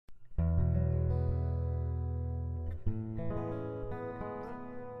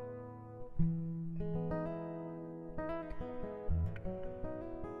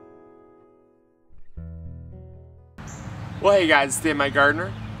Well, hey guys, it's the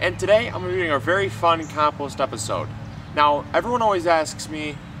MIgardener, and today I'm going to be doing a very fun compost episode. Now, everyone always asks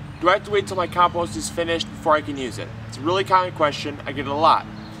me, do I have to wait till my compost is finished before I can use it? It's a really common question, I get it a lot.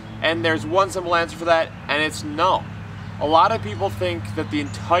 And there's one simple answer for that, and it's no. A lot of people think that the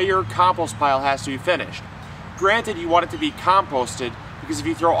entire compost pile has to be finished. Granted, you want it to be composted, because if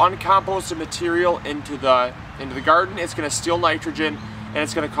you throw uncomposted material into the garden, it's going to steal nitrogen, and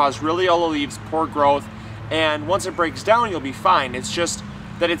it's going to cause really yellow leaves, poor growth, and once it breaks down, you'll be fine. It's just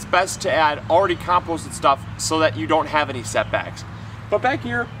that it's best to add already composted stuff so that you don't have any setbacks. But back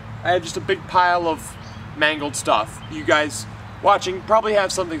here, I have just a big pile of mangled stuff. You guys watching probably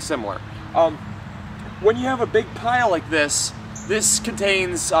have something similar. When you have a big pile like this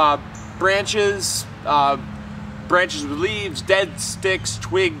contains branches with leaves, dead sticks,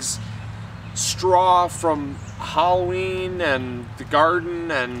 twigs, straw from Halloween and the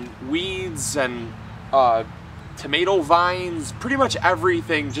garden, and weeds and tomato vines. Pretty much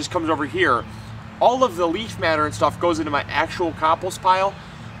everything just comes over here. All of the leaf matter and stuff goes into my actual compost pile,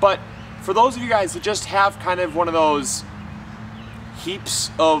 but for those of you guys that just have kind of one of those heaps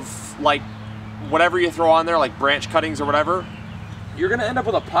of like whatever you throw on there, like branch cuttings or whatever, you're gonna end up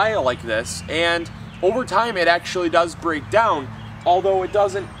with a pile like this, and over time it actually does break down. Although it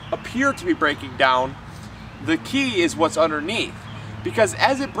doesn't appear to be breaking down, the key is what's underneath, because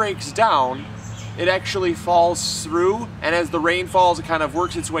as it breaks down, it actually falls through, and as the rain falls, it kind of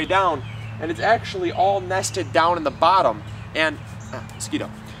works its way down, and it's actually all nested down in the bottom. And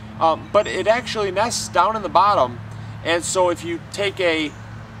mosquito. But it actually nests down in the bottom, and so if you take a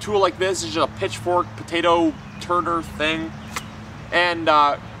tool like this, it's just a pitchfork, potato turner thing, and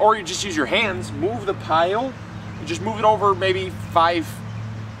or you just use your hands, move the pile, you just move it over maybe 3-4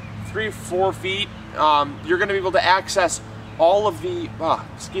 feet. You're going to be able to access all of the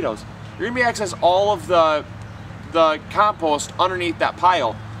mosquitoes. You're going to be able to access all of the compost underneath that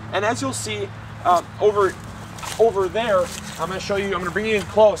pile. And as you'll see over there, I'm going to show you, I'm going to bring you in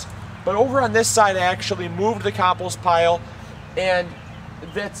close, but over on this side I actually moved the compost pile, and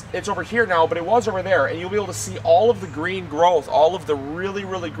it's over here now, but it was over there, and you'll be able to see all of the green growth, all of the really,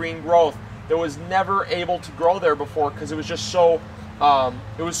 really green growth that was never able to grow there before because it was just so,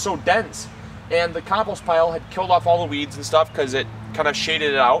 it was so dense. And the compost pile had killed off all the weeds and stuff because it kind of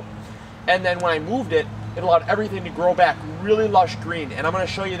shaded it out. And then when I moved it, it allowed everything to grow back really lush green. And I'm going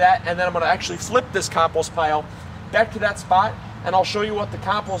to show you that, and then I'm going to actually flip this compost pile back to that spot, and I'll show you what the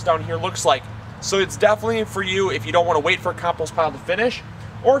compost down here looks like. So it's definitely for you if you don't want to wait for a compost pile to finish,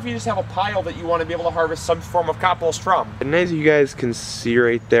 or if you just have a pile that you want to be able to harvest some form of compost from. And as you guys can see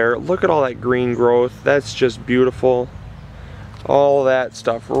right there, look at all that green growth. That's just beautiful. All that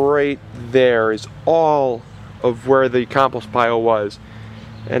stuff right there is all of where the compost pile was.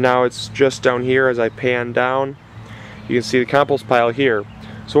 And now it's just down here. As I pan down, you can see the compost pile here.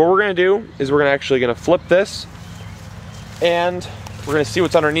 So what we're going to do is we're actually going to flip this, and we're going to see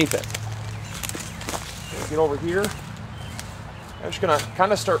what's underneath it. Get over here. I'm just going to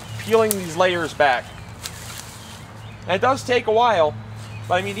kind of start peeling these layers back. And it does take a while,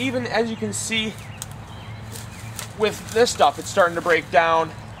 but I mean, even as you can see with this stuff, it's starting to break down.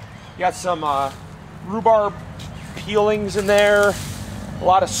 You got some rhubarb peelings in there, a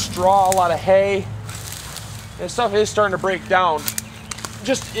lot of straw, a lot of hay. And stuff is starting to break down.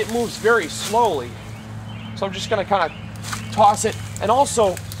 Just, it moves very slowly. So I'm just going to kind of toss it. And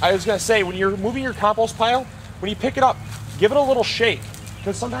also, I was going to say, when you're moving your compost pile, when you pick it up, give it a little shake,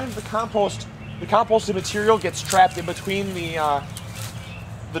 because sometimes the composted material gets trapped in between the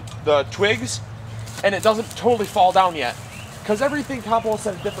twigs, and it doesn't totally fall down yet, because everything composts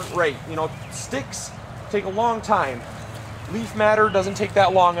at a different rate. You know, sticks take a long time. Leaf matter doesn't take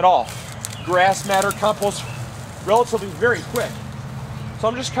that long at all. Grass matter composts relatively very quick. So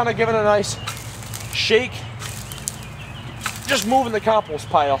I'm just kind of giving it a nice shake, just moving the compost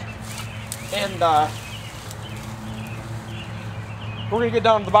pile, and we're gonna get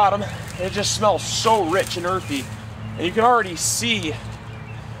down to the bottom. It just smells so rich and earthy, and you can already see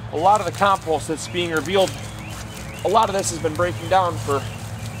a lot of the compost that's being revealed. A lot of this has been breaking down for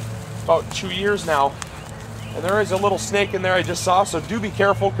about 2 years now. And there is a little snake in there I just saw, so do be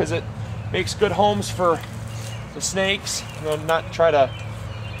careful, because it makes good homes for the snakes. Not try to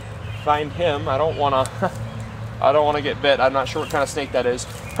find him. I don't want to get bit. I'm not sure what kind of snake that is.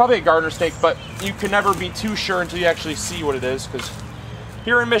 Probably a gardener snake, but you can never be too sure until you actually see what it is, because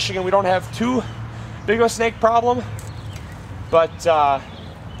here in Michigan we don't have too big of a snake problem, but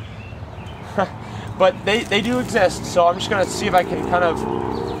but they do exist. So I'm just going to see if I can kind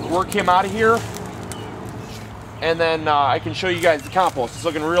of work him out of here, and then I can show you guys the compost. It's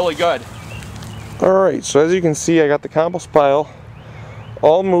looking really good. Alright, so as you can see, I got the compost pile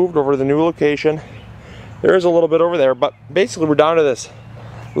all moved over to the new location. There is a little bit over there, but basically we're down to this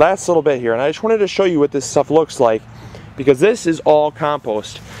last little bit here, and I just wanted to show you what this stuff looks like, because this is all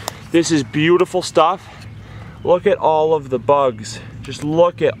compost. This is beautiful stuff. Look at all of the bugs. Just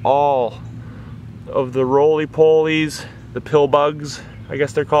look at all of the roly-polies, the pill bugs, I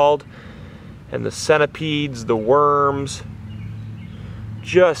guess they're called, and the centipedes, the worms.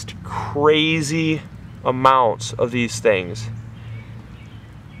 Just crazy amounts of these things.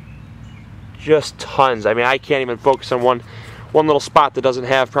 Just tons. I mean, I can't even focus on one little spot that doesn't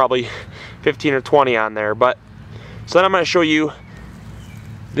have probably 15 or 20 on there. But so then I'm going to show you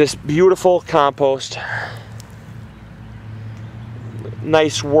this beautiful compost.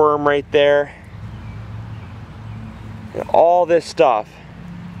 Nice worm right there. And all this stuff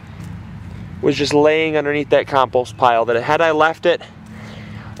was just laying underneath that compost pile, that had I left it,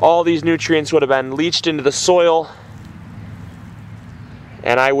 all these nutrients would have been leached into the soil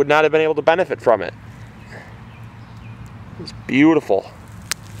and I would not have been able to benefit from it. It's beautiful.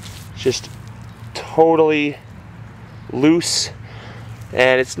 It's just totally loose,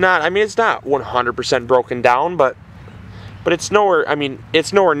 and it's not, I mean, it's not 100% broken down, but it's nowhere, I mean,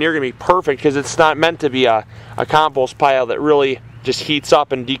 it's nowhere near gonna be perfect, because it's not meant to be a compost pile that really just heats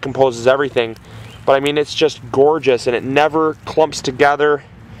up and decomposes everything. But I mean, it's just gorgeous, and it never clumps together.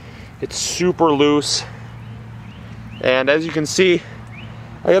 It's super loose, and as you can see,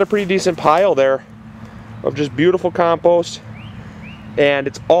 I got a pretty decent pile there of just beautiful compost, and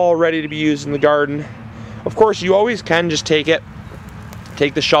it's all ready to be used in the garden. Of course, you always can just take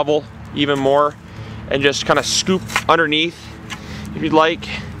the shovel even more, and just kind of scoop underneath if you'd like.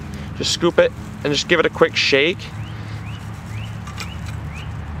 Just scoop it and just give it a quick shake.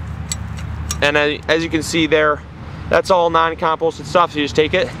 And as you can see there, that's all non-composted stuff. So you just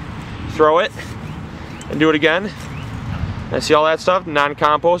take it, throw it, and do it again. And see all that stuff,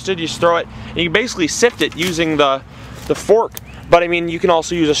 non-composted, you just throw it. And you can basically sift it using the fork. But I mean, you can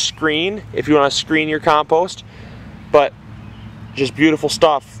also use a screen if you want to screen your compost. But just beautiful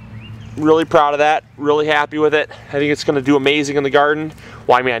stuff. Really proud of that, really happy with it. I think it's gonna do amazing in the garden.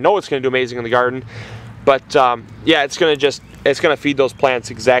 Well, I mean, I know it's gonna do amazing in the garden, but yeah, it's gonna feed those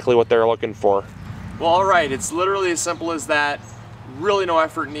plants exactly what they're looking for. Well, all right, it's literally as simple as that. Really no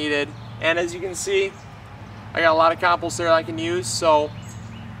effort needed. And as you can see, I got a lot of compost there that I can use, so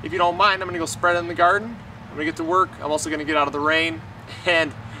if you don't mind, I'm gonna go spread it in the garden. I'm gonna get to work. I'm also gonna get out of the rain.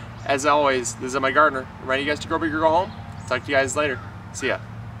 And as always, this is MIgardener. I'm ready, you guys, to grow big or go home. Talk to you guys later. See ya.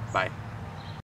 Bye.